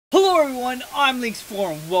Hello everyone, I'm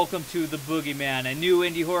Links4 and welcome to the Boogeyman, a new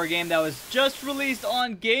indie horror game that was just released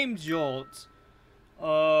on gamejolt.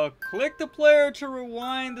 Click the player to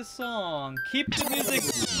rewind the song. Keep the music...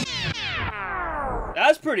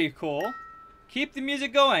 That's pretty cool. Keep the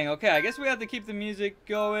music going. Okay, I guess we have to keep the music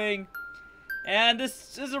going. And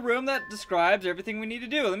this is a room that describes everything we need to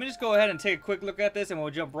do. Let me just go ahead and take a quick look at this and we'll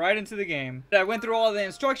jump right into the game. I went through all the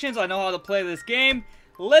instructions. I know how to play this game.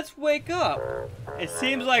 Let's wake up. It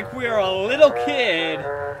seems like we're a little kid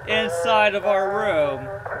inside of our room.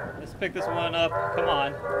 Let's pick this one up. Come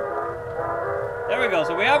on. There we go.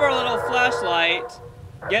 So we have our little flashlight.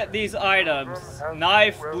 Get these items.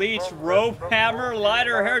 Knife, bleach, rope, hammer,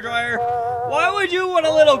 lighter, hairdryer. Why would you want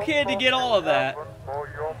a little kid to get all of that?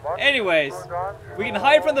 Anyways, we can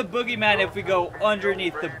hide from the boogeyman if we go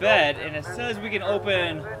underneath the bed. And it says we can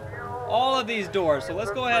open all of these doors. So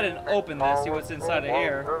let's go ahead and open this. See what's inside of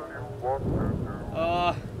here.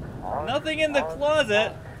 Nothing in the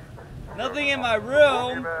closet. Nothing in my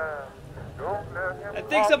room. I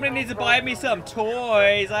think somebody needs to buy me some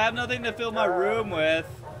toys. I have nothing to fill my room with.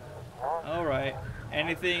 Alright.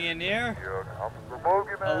 Anything in here?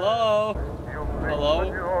 Hello?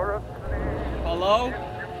 Hello? Hello?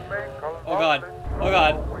 Oh god. Oh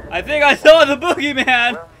god. I think I saw the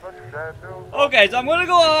boogeyman! Okay, so I'm gonna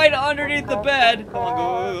go hide underneath the bed. Come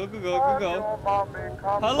on, go.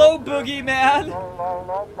 Hello, boogeyman.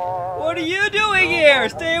 What are you doing here?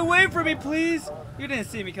 Stay away from me, please. You didn't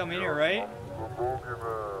see me come in here, right?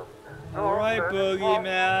 Alright,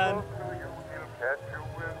 boogeyman.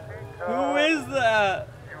 Who is that?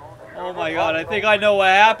 Oh my god, I think I know what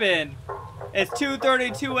happened. It's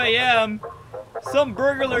 2:32 a.m. Some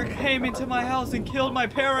burglar came into my house and killed my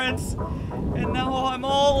parents. And now I'm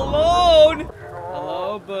all alone!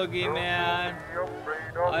 Hello, boogeyman.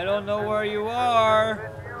 I don't know where you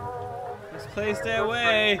are. Just please stay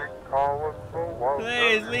away.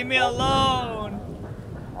 Please, leave me alone.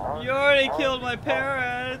 You already killed my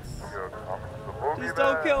parents. Just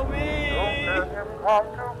don't kill me.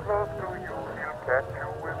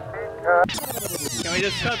 Can we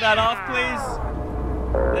just cut that off, please?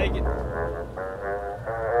 Thank you.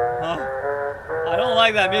 Huh? I don't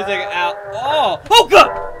like that music at all. Oh god!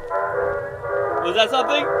 Was that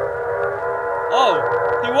something? Oh,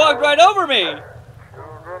 he walked right over me.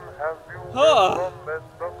 Huh.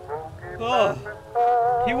 Oh.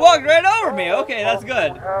 He walked right over me. Okay, that's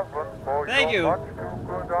good. Thank you.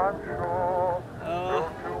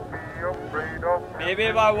 Maybe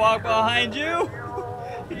if I walk behind you,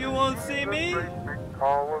 you won't see me.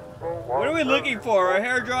 What are we looking for? A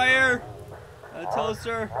hairdryer? A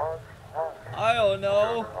toaster? I don't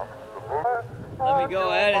know. Let me go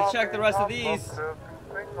ahead and check the rest of these.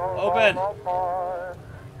 Open.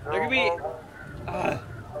 There could be...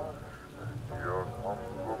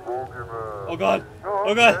 Oh god.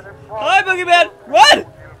 Oh god. Hi, boogeyman! Run!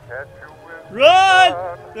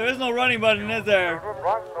 Run! There is no running button, is there?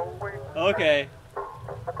 Okay.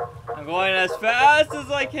 I'm going as fast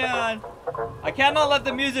as I can. I cannot let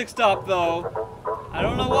the music stop, though. I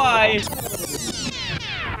don't know why.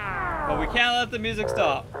 But we can't let the music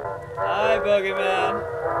stop. Hi, boogeyman.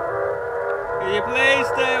 Can you please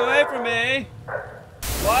stay away from me?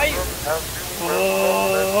 Why? Oh.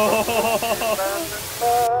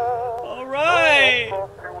 Alright.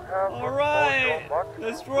 Alright.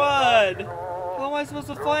 Let's run. How am I supposed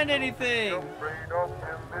to find anything?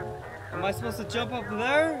 Am I supposed to jump up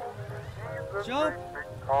there? Jump?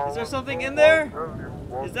 Is there something in there?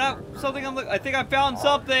 Is that something I'm looking? I think I found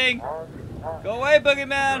something. Go away,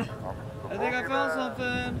 boogeyman. I think I found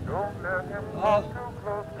something.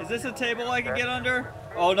 Is this a table I can get under?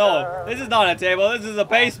 Oh no, this is not a table. This is a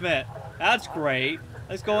basement. That's great.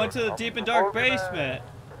 Let's go into the deep and dark basement.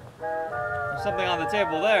 There's something on the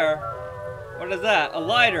table there. What is that? A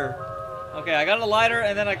lighter. Okay, I got a lighter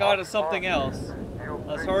and then I got something else.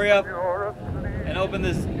 Let's hurry up and open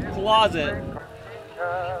this closet.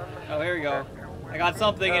 Oh, here we go. I got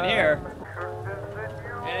something in here.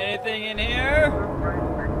 Anything in here?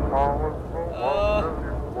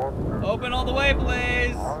 Open all the way,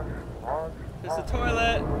 please. There's a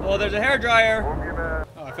toilet. Oh, there's a hairdryer.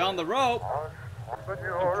 Oh, I found the rope.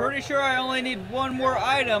 I'm pretty sure I only need one more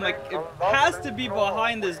item. It has to be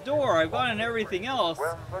behind this door. I've gotten everything else.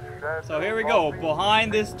 So here we go.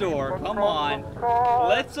 Behind this door. Come on.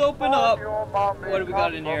 Let's open up. What do we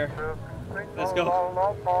got in here? Let's go.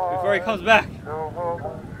 Before he comes back.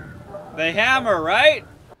 The hammer, right?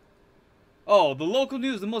 Oh, the local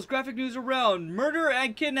news, the most graphic news around. Murder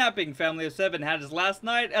and kidnapping. Family of 7 had his last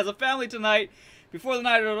night as a family tonight. Before the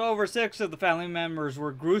night was over, 6 of the family members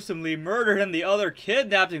were gruesomely murdered and the other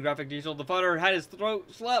kidnapped. In graphic detail, the father had his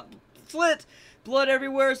throat slit. Blood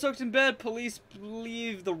everywhere, soaked in bed. Police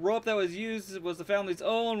believe the rope that was used was the family's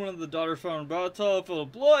own. One of the daughters found a bathtub full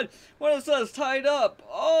of blood. One of the sons tied up.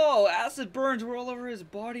 Oh, acid burns were all over his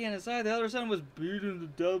body and his eye. The other son was beaten to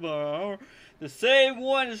death by an hour. The same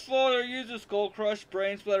one his father used a skull crush,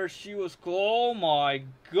 brain splatter. She was cool. Oh my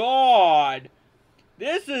god.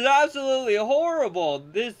 This is absolutely horrible.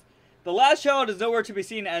 The last child is nowhere to be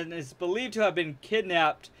seen and is believed to have been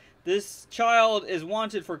kidnapped. This child is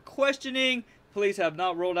wanted for questioning. Police have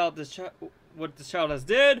not rolled out what this child has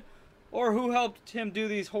did, or who helped him do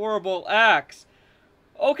these horrible acts.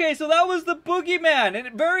 Okay, so that was the Boogeyman, and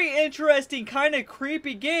a very interesting, kind of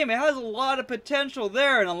creepy game. It has a lot of potential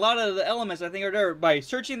there, and a lot of the elements I think are there. By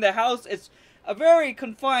searching the house, it's a very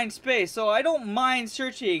confined space, so I don't mind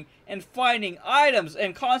searching and finding items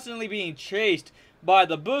and constantly being chased by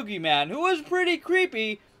the Boogeyman, who was pretty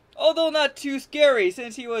creepy, although not too scary,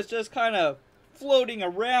 since he was just kind of floating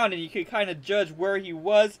around and you could kind of judge where he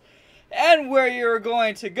was and where you were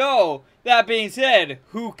going to go. That being said,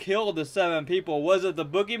 who killed the 7 people? Was it the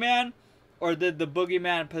Boogeyman, or did the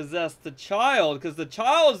Boogeyman possess the child? Because the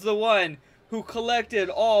child's the one who collected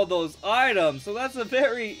all those items. So that's a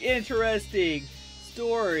very interesting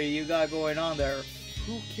story you got going on there.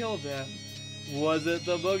 Who killed them? Was it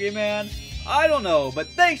the Boogeyman? I don't know, but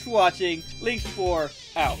thanks for watching. Links 4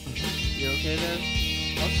 out. You okay there?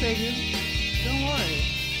 I'll save you. Don't worry.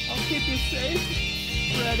 I'll keep you safe.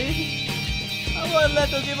 Ready? I won't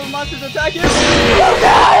let those evil monsters attack you. Okay!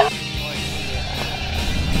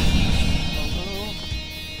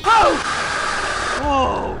 Oh!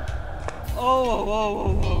 Oh! Oh!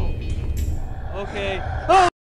 Oh! Oh! Okay. Oh!